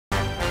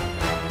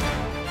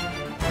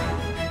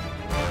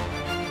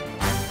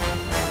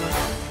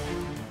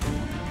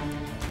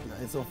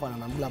so far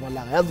and I'm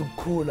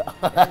cool.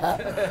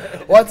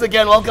 Once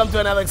again, welcome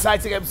to another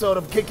exciting episode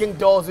of Kicking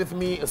Doors with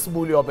me,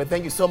 Sbu Leope.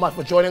 Thank you so much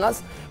for joining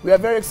us. We are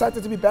very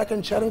excited to be back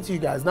and chatting to you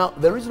guys. Now,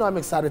 the reason I'm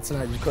excited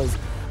tonight is because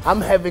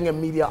I'm having a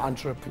media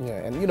entrepreneur,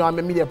 and you know, I'm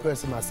a media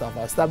person myself.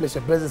 I established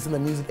a business in the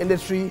music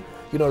industry,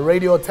 you know,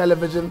 radio,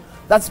 television.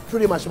 That's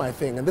pretty much my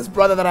thing. And this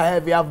brother that I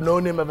have here, I've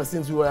known him ever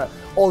since we were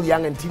all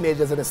young and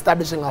teenagers and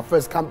establishing our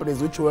first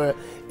companies, which were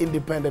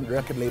independent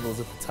record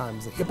labels at the time.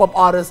 He's a hip-hop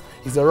artist,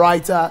 he's a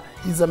writer,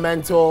 he's a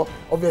mentor,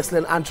 obviously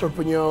an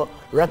entrepreneur,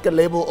 record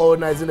label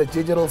owner, he's in the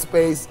digital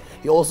space.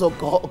 He also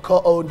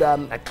co-owned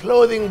a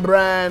clothing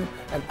brand,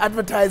 an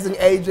advertising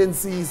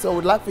agency. So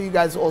we'd like for you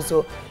guys to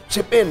also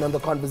chip in on the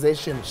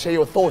conversation, share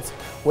your thoughts.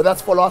 With us,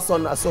 follow us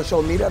on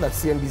social media,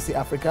 that's CNBC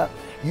Africa.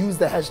 Use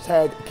the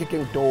hashtag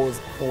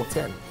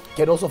KickingDoors410. You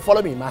can also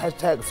follow me, my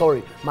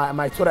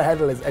Twitter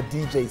handle is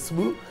 @DJ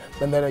Sbu.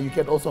 And then you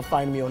can also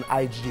find me on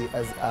IG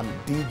as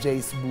DJ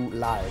Sbu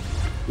Live.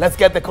 Let's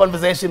get the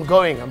conversation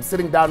going. I'm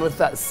sitting down with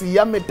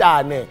Siya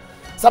Metane,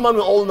 someone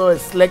we all know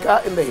as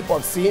Slikour in the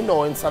hip-hop scene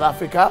or in South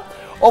Africa.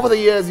 Over the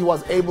years, he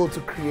was able to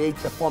create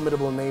a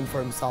formidable name for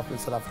himself in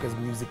South Africa's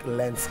music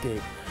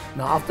landscape.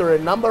 Now, after a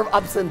number of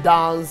ups and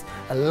downs,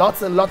 and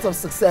lots of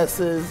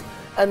successes,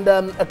 and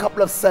a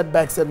couple of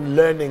setbacks and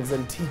learnings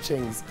and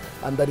teachings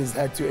that he's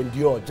had to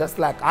endure, just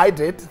like I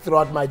did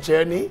throughout my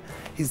journey,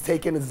 he's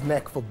taken his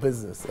neck for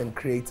business and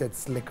created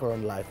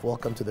SlikourOnLife.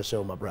 Welcome to the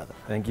show, my brother.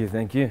 Thank you,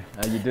 thank you.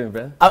 How you doing,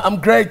 brother? I'm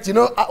great. You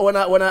know,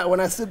 when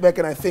I sit back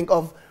and I think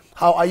of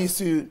how I used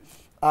to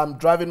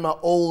drive in my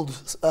old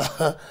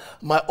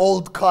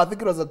car. I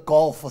think it was a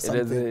Golf or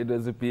something. It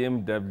was a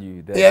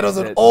BMW. Yeah, it was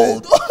an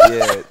old.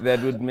 Yeah,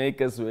 that would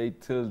make us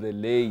wait till the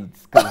late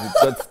because it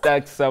got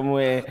stuck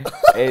somewhere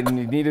and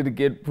it needed to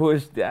get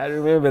pushed. I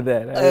remember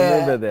that.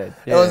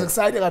 Yeah. It was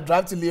exciting. I'd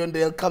drive to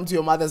Leondale, come to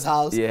your mother's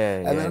house,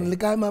 and then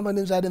like, mama,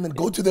 and then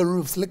go to the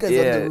roof. Slicker is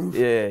on the roof.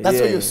 That's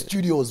where your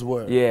studios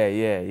were.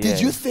 Yeah. Did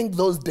you think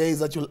those days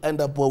that you'll end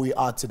up where we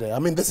are today? I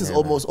mean, this is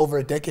almost over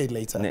a decade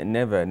later.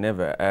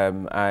 Never.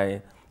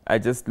 I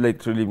just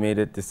literally made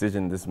a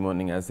decision this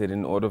morning. I said,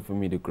 in order for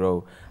me to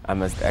grow, I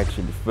must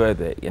actually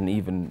further and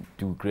even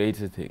do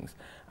greater things.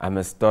 I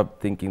must stop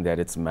thinking that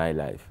it's my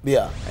life.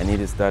 Yeah. I need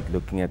to start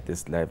looking at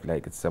this life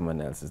like it's someone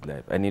else's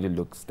life. I need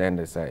to stand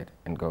aside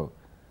and go,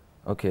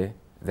 okay,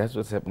 that's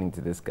what's happening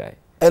to this guy.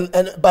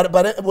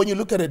 But when you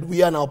look at it,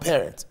 we are now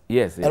parents.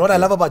 Yes. And what I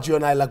love about you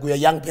and I, like, we are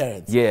young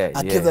parents.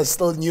 Our kids are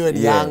still new and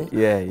young.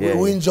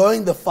 We're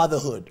enjoying the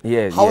fatherhood.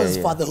 How has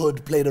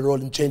fatherhood played a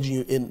role in changing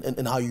you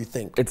in how you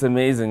think? It's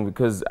amazing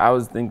because I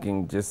was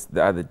thinking just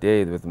the other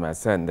day with my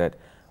son that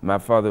my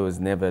father was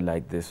never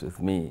like this with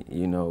me.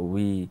 You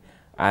know,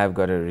 I've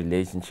got a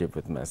relationship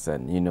with my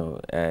son, you know,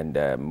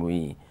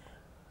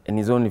 and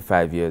he's only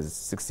 5 years,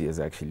 6 years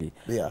actually.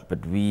 Yeah.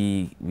 But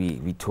we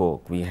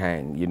talk, we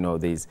hang. You know,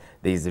 there's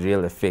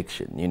real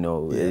affection. You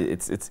know,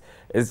 it's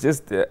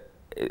just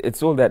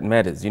it's all that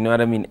matters. You know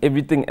what I mean?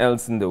 Everything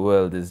else in the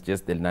world is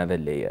just another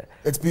layer.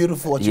 It's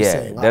beautiful what you're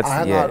saying. I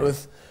hang out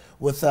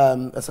with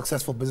a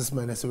successful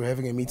businessman, and so we're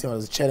having a meeting. I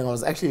was chatting. I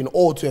was actually in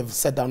awe to have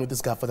sat down with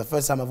this guy for the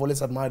first time. I've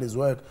always admired his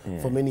work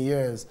for many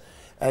years,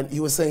 and he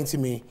was saying to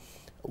me,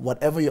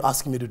 whatever you're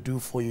asking me to do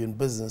for you in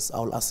business,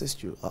 I'll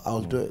assist you.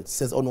 I'll do it. It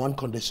says on one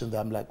condition that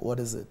I'm like, what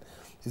is it?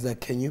 He's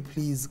like, can you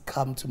please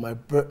come to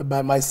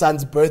my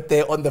son's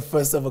birthday on the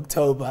 1st of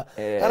October?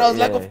 And I was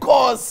like, of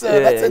course,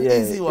 that's an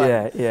easy one.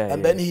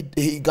 And then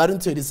he got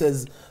into it. He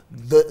says,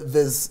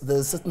 there's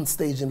a certain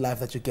stage in life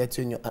that you get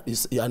to and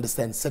you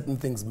understand certain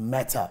things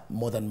matter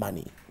more than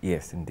money.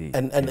 Yes, indeed.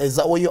 And is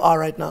that where you are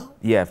right now?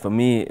 Yeah, for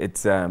me,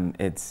 it's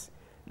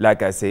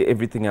like I say,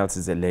 everything else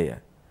is a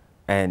layer.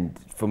 And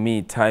for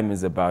me, time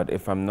is about,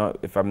 if I'm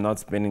not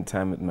spending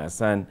time with my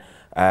son,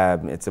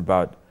 it's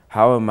about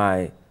how am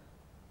I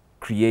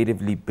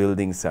creatively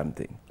building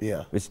something.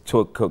 Yeah. Which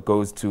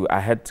goes to, I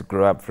had to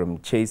grow up from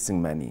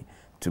chasing money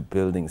to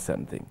building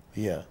something.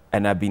 Yeah.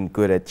 And I've been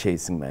good at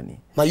chasing money.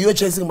 Now you were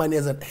chasing money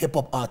as a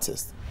hip-hop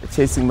artist.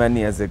 Chasing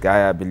money as a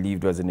guy I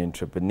believed was an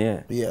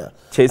entrepreneur. Yeah.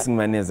 Chasing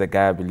money as a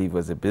guy I believed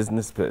was a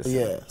business person.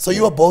 Yeah. So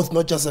you are both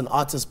not just an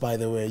artist, by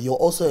the way. You're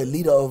also a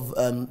leader of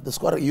the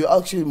squad. You're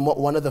actually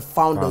one of the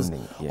founders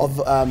of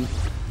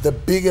the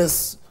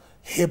biggest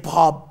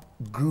hip-hop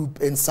group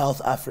in South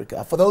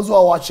Africa. For those who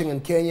are watching in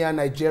Kenya,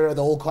 Nigeria,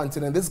 the whole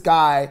continent, this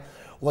guy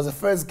was the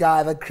first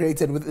guy that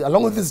created,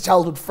 along with his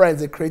childhood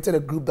friends, they created a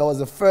group that was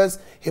the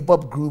first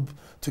hip-hop group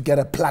to get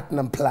a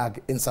platinum plug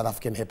in South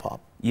African hip-hop.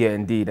 Yeah,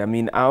 indeed. I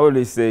mean, I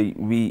always say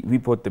we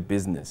bought the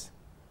business.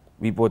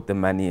 We bought the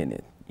money in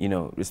it. You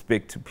know,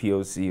 respect to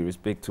POC,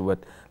 respect to what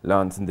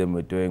Lance and them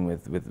were doing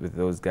with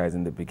those guys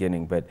in the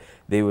beginning, but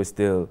they were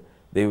still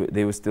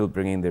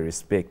bringing the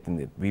respect in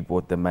it. We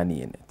bought the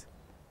money in it.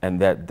 And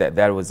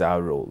that was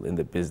our role in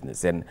the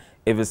business. And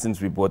ever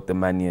since we brought the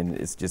money in,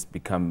 it's just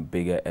become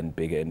bigger and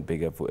bigger and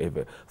bigger for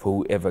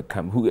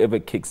whoever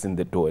kicks in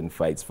the door and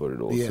fights for it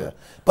also. Yeah.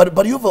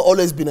 But you've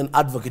always been an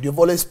advocate. You've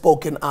always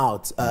spoken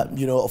out,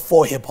 you know,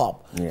 for hip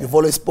hop. Yeah. You've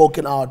always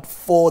spoken out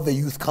for the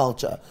youth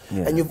culture.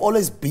 Yeah. And you've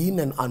always been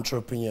an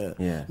entrepreneur.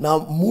 Yeah. Now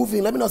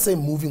let me not say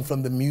moving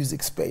from the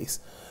music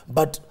space,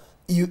 but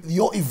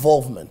your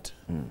evolvement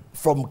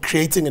from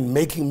creating and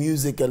making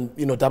music and,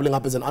 you know, doubling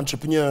up as an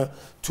entrepreneur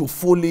to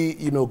fully,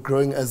 you know,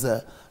 growing as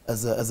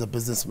a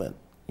businessman.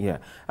 Yeah,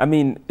 I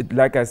mean,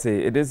 like I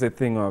say, it is a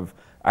thing of,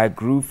 I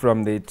grew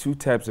from the two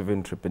types of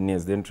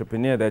entrepreneurs. The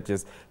entrepreneur that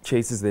just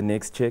chases the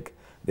next check,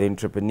 the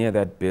entrepreneur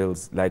that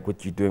builds, like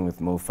what you're doing with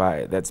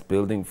MoFire, that's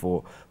building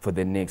for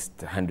the next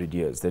 100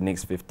 years, the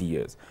next 50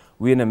 years.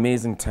 We're in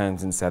amazing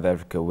times in South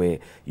Africa where,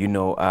 you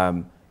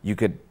know, you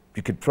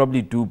could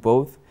probably do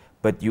both,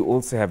 but you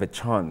also have a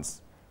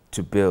chance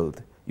to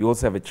build. You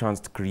also have a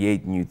chance to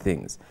create new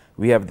things.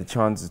 We have the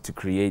chances to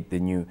create the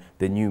new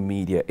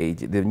media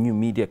the new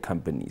media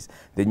companies,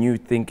 the new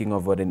thinking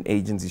of what an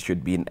agency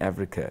should be in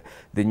Africa,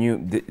 the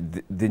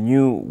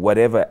new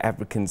whatever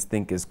Africans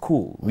think is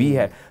cool.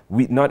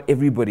 Not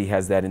everybody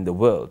has that in the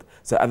world,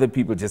 so other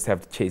people just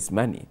have to chase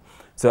money.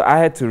 So I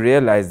had to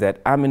realize that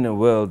I'm in a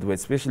world where,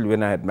 especially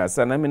when I had my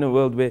son, I'm in a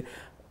world where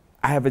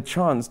I have a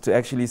chance to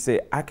actually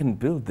say, I can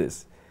build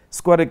this.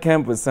 Squatter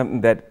camp was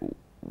something that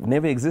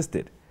never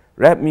existed.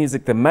 Rap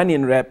music, the money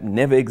in rap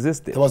never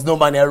existed. There was no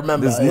money, I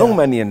remember. There's no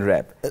money in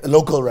rap.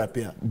 Local rap,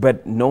 yeah.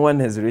 But no one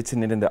has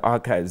written it in the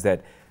archives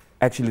that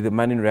actually the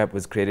money in rap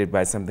was created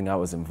by something I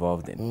was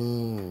involved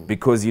in.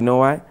 Because you know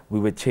why? We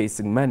were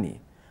chasing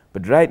money.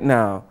 But right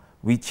now,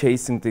 we're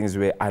chasing things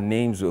where our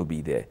names will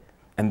be there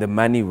and the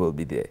money will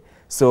be there.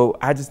 So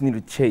I just need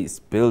to chase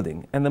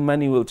building and the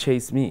money will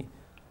chase me.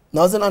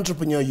 Now, as an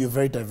entrepreneur, you're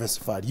very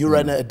diversified. You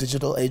ran a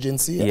digital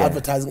agency,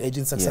 advertising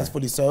agency,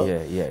 successfully so.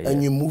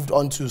 And you moved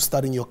on to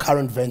starting your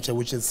current venture,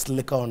 which is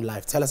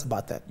SlikourOnLife. Tell us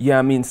about that. Yeah,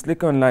 I mean,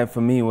 SlikourOnLife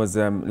for me was,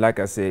 like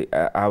I say,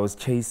 I was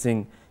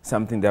chasing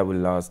something that will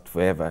last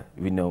forever,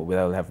 you know, where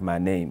I'll have my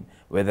name,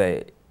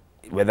 whether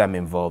I'm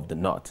involved or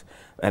not.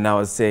 And I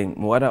was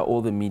saying, what are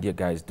all the media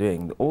guys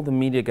doing? All the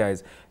media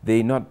guys,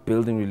 they're not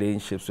building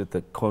relationships with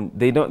the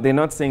they're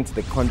not saying to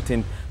the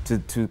content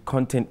to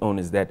content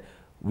owners that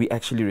we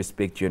actually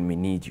respect you and we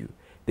need you.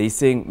 They're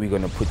saying we're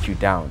gonna put you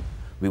down.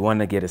 We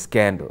wanna get a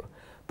scandal.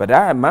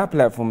 But my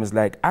platform is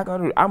like,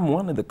 I'm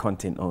one of the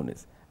content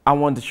owners. I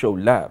want to show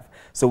love.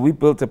 So we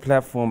built a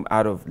platform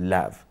out of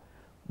love.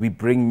 We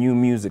bring new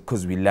music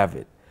because we love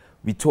it.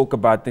 We talk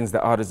about things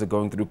that artists are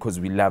going through because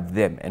we love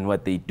them and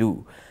what they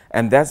do.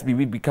 And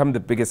we become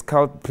the biggest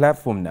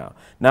platform now.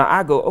 Now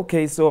I go,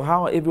 okay, so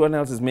how everyone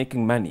else is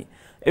making money?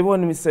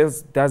 Everyone who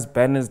sells, does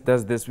banners,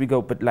 does this, we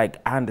go, but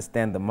like, I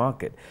understand the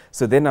market.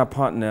 So then our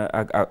partner,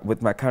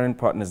 with my current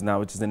partners now,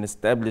 which is an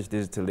established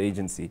digital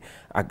agency,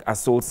 I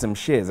sold some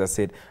shares. I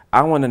said,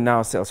 I want to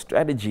now sell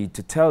strategy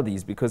to tell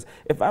these, because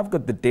if I've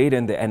got the data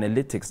and the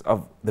analytics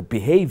of the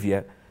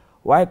behavior,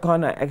 why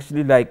can't I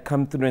actually like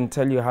come through and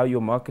tell you how your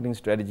marketing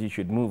strategy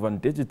should move on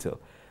digital?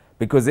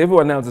 Because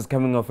everyone else is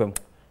coming off of,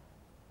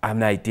 I'm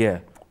an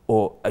idea,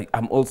 or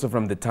I'm also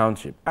from the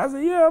township. I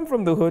said, yeah, I'm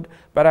from the hood,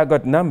 but I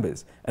got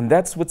numbers. And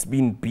that's what's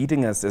been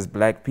beating us as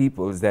black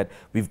people, is that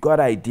we've got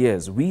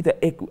ideas.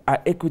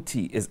 Our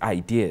equity is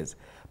ideas,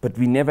 but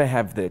we never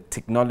have the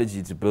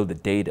technology to build the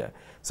data.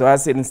 So I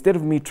said, instead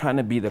of me trying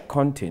to be the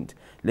content,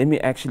 let me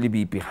actually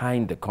be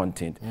behind the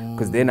content,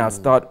 because then I'll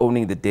start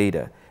owning the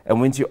data. And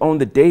once you own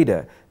the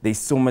data, there's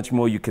so much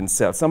more you can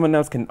sell. Someone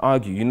else can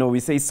argue. You know, we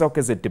say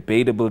soccer's a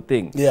debatable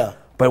thing. Yeah.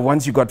 But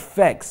once you got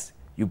facts,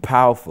 you're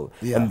powerful.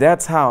 Yeah. And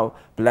that's how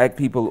black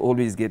people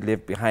always get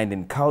left behind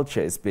in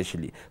culture,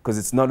 especially, because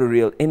it's not a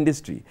real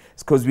industry.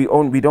 It's because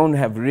we don't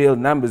have real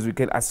numbers.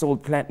 I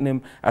sold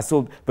platinum,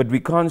 but we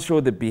can't show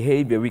the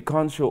behavior. We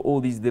can't show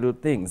all these little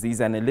things, these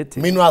analytics.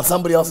 Meanwhile,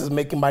 somebody else is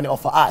making money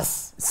off of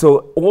us.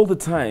 So all the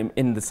time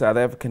in the South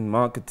African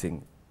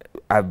marketing,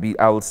 I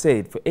will say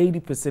it, for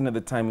 80% of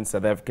the time in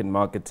South African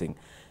marketing,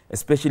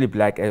 especially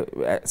black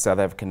South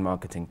African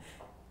marketing,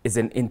 is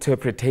an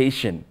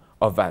interpretation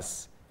of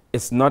us.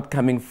 It's not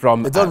coming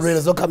from us.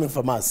 It's not coming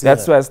from us.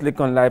 That's why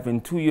SlikourOnLife,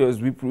 in 2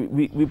 years, we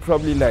probably we're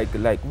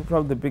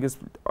probably the biggest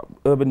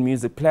urban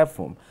music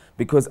platform,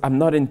 because I'm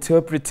not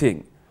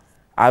interpreting.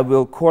 I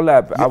will call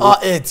up.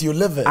 You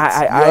live it.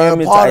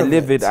 I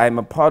live it. I'm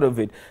a part of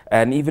it.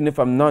 And even if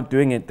I'm not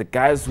doing it, the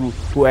guys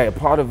who are a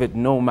part of it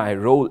know my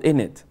role in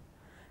it.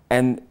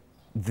 And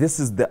this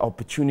is the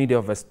opportunity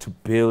of us to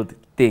build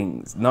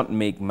things, not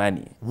make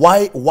money.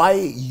 Why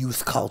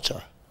youth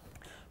culture?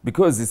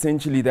 Because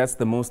essentially that's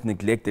the most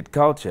neglected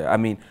culture. I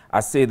mean, I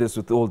say this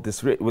with all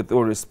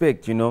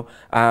respect, you know.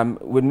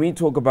 When we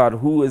talk about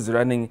who is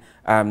running,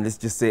 let's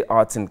just say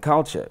arts and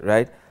culture,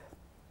 right?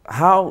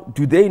 How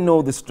do they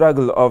know the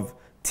struggle of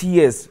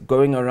TS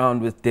going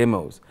around with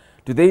demos?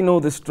 Do they know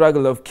the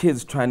struggle of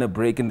kids trying to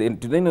break in?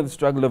 Do they know the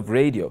struggle of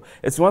radio?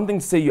 It's one thing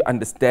to say you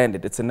understand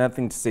it. It's another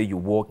thing to say you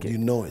walk it. You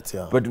know it,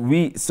 yeah. But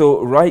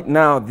so right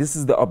now, this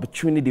is the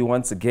opportunity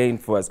once again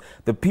for us.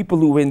 The people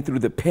who went through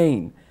the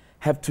pain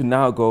have to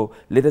now go,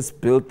 let us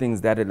build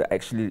things that will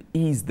actually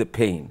ease the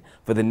pain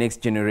for the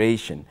next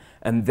generation.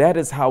 And that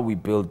is how we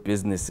build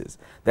businesses.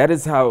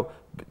 That's the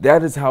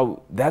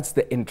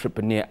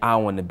entrepreneur I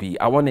want to be.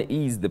 I want to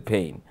ease the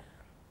pain.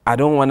 I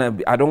don't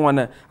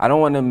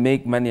want to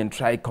make money and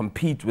try to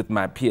compete with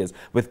my peers,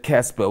 with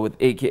Casper, with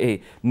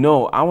AKA.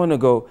 No, I want to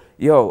go,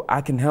 yo,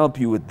 I can help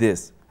you with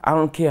this. I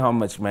don't care how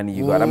much money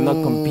you got. I'm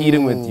not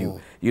competing with you.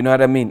 You know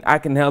what I mean? I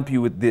can help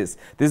you with this.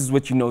 This is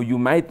what you know. You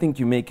might think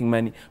you're making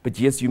money, but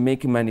yes, you're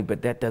making money,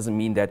 but that doesn't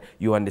mean that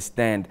you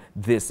understand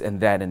this and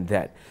that and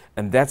that.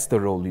 And that's the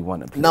role we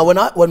want to play. Now,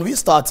 when we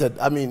started,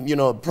 I mean, you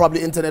know,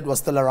 probably internet was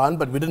still around,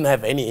 but we didn't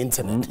have any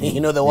internet. You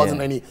know, there wasn't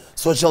any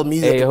social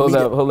media. Hey, hold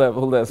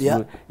up.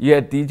 Yeah? You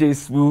had DJ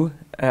Sbu.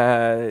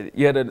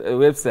 You had a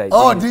website.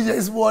 Oh, DJ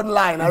Sbu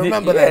Online. I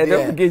remember that.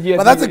 Don't forget,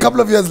 but that's a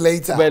couple of years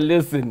later. But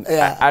listen,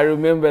 I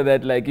remember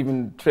that, like,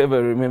 even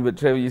Trevor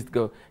used to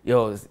go,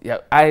 yo,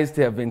 I used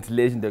to have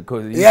ventilation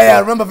because I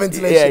remember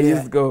ventilation. Yeah, he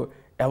used to go,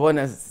 I want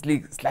to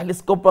slightly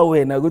scope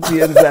away and I go to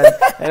the inside.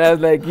 And I was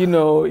like, you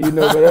know, but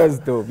that was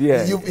dope.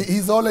 Yeah.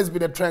 He's always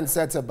been a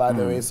trendsetter, by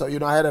the way. So, you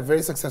know, I had a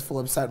very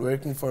successful website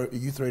working for a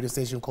youth radio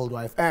station called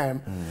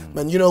YFM.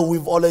 And, you know,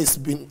 we've always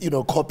been, you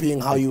know, copying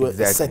how you were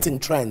setting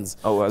trends.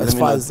 Oh, well, let me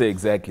not say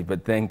exactly,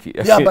 but thank you.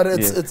 Yeah, but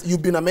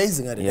you've been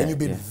amazing at it. And you've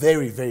been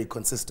very, very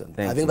consistent.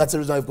 I think that's the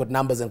reason why you've got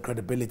numbers and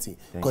credibility,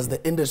 because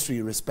the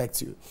industry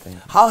respects you.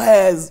 How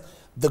has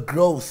the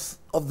growth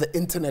of the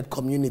internet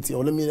community,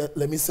 or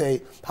let me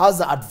say, how's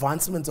the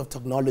advancement of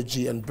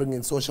technology and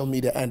bringing social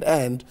media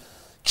and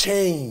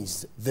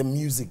changed the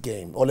music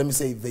game, or let me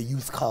say the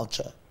youth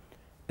culture?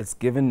 It's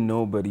given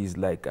nobodies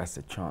like us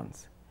a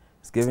chance.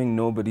 It's giving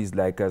nobodies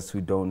like us who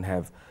don't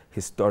have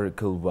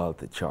historical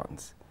wealth a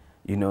chance.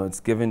 You know, it's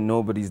given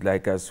nobodies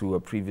like us who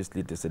were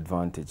previously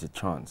disadvantaged a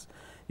chance.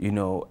 You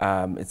know,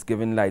 it's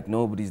given like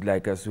nobodies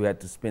like us who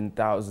had to spend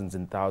thousands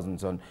and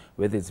thousands on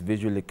whether it's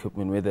visual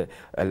equipment,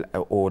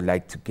 or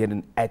like to get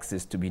an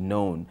access to be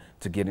known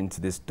to get into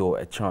this door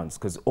a chance.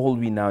 Because all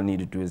we now need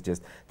to do is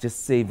just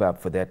save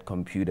up for that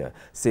computer,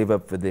 save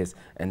up for this,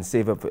 and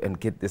save up and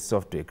get this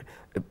software.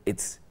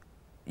 It's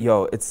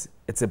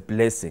a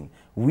blessing.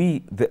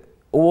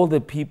 All the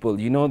people,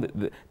 you know,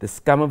 the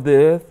scum of the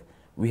earth,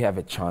 we have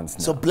a chance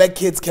now. So black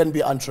kids can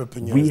be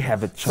entrepreneurs. We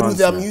have a chance through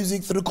their now.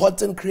 music, through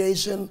content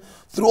creation,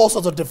 through all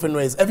sorts of different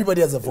ways. Everybody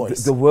has a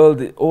voice. The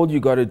world, all you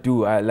got to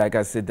do, like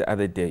I said the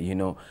other day, you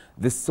know,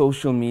 this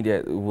social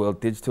media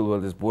world, digital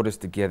world has brought us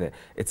together.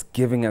 It's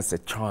giving us a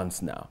chance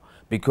now.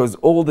 Because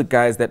all the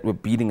guys that were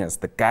beating us,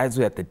 the guys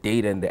who had the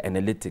data and the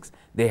analytics,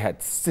 they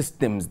had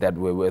systems that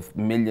were worth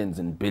millions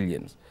and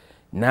billions.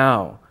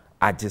 Now,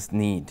 I just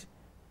need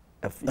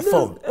a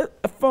phone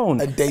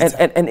and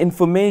data and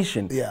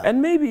information, yeah.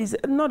 And maybe it's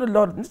not a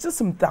lot, it's just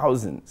some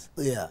thousands.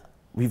 Yeah,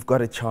 we've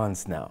got a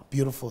chance now.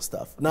 Beautiful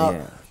stuff. Now,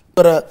 yeah.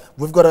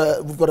 We've got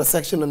a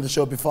section on the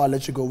show before I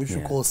let you go, which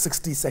we call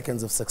 60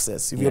 seconds of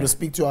success. If you were to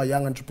speak to our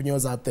young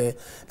entrepreneurs out there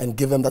and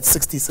give them that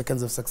 60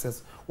 seconds of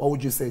success, what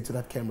would you say to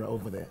that camera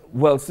over there?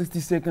 Well,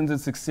 60 seconds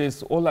of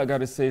success, all I got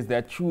to say is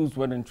that choose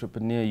what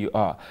entrepreneur you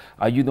are.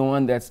 Are you the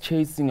one that's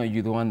chasing, or are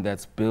you the one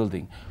that's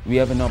building? We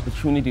have an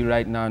opportunity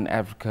right now in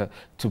Africa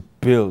to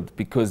build,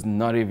 because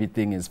not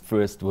everything is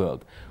first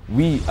world.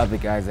 We are the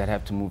guys that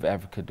have to move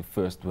Africa to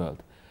first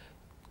world.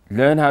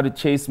 Learn how to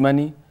chase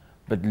money,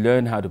 but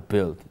learn how to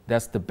build.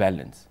 That's the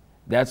balance.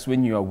 That's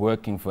when you are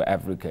working for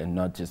Africa and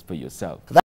not just for yourself.